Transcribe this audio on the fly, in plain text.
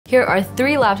Here are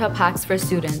 3 laptop hacks for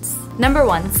students. Number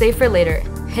 1, save for later.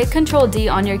 Hit Ctrl-D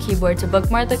on your keyboard to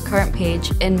bookmark the current page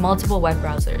in multiple web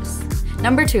browsers.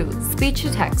 Number 2, speech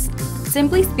to text.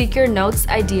 Simply speak your notes,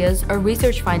 ideas, or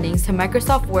research findings to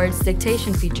Microsoft Word's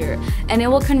dictation feature, and it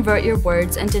will convert your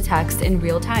words into text in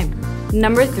real time.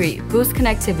 Number 3, boost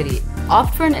connectivity.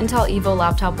 Opt for an Intel Evo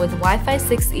laptop with Wi-Fi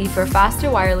 6E for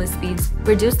faster wireless speeds,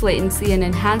 reduced latency, and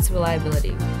enhanced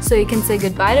reliability, so you can say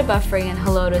goodbye to buffering and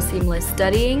hello to seamless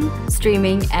studying,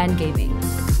 streaming, and gaming.